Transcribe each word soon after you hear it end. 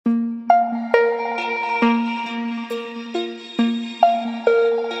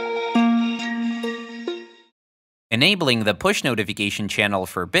Enabling the push notification channel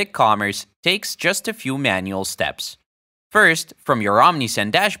for BigCommerce takes just a few manual steps. First, from your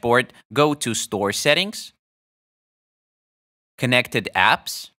Omnisend dashboard, go to Store Settings, Connected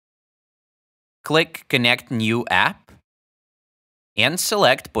Apps, click Connect New App, and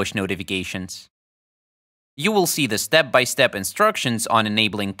select Push Notifications. You will see the step-by-step instructions on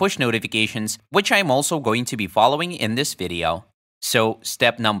enabling push notifications, which I'm also going to be following in this video. So,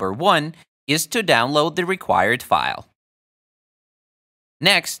 step number 1 is to download the required file.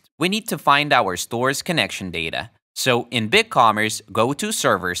 Next, we need to find our store's connection data. So, in BigCommerce, go to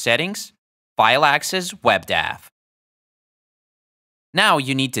Server Settings, File Access WebDAV. Now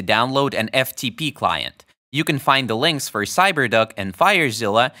you need to download an FTP client. You can find the links for CyberDuck and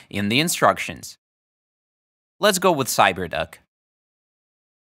FireZilla in the instructions. Let's go with CyberDuck.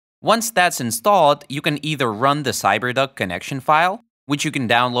 Once that's installed, you can either run the CyberDuck connection file, which you can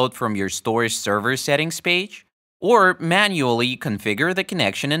download from your store's server settings page, or manually configure the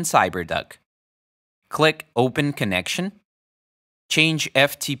connection in CyberDuck. Click Open Connection, change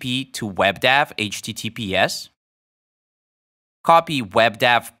FTP to WebDAV HTTPS, copy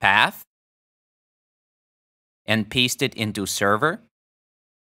WebDAV path, and paste it into server.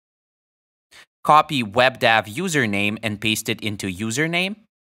 Copy WebDAV username and paste it into username,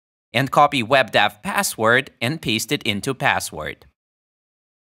 and copy WebDAV password and paste it into password.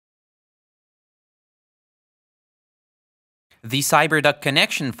 The CyberDuck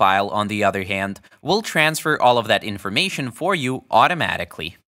connection file, on the other hand, will transfer all of that information for you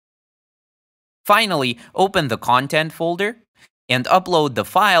automatically. Finally, open the Content folder and upload the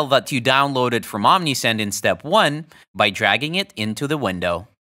file that you downloaded from Omnisend in step 1 by dragging it into the window.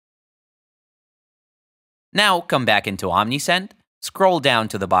 Now come back into Omnisend, scroll down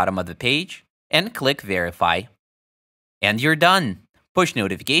to the bottom of the page, and click Verify. And you're done! Push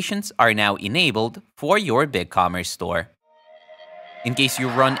notifications are now enabled for your BigCommerce store. In case you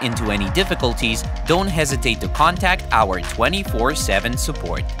run into any difficulties, don't hesitate to contact our 24/7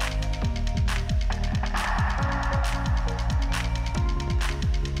 support.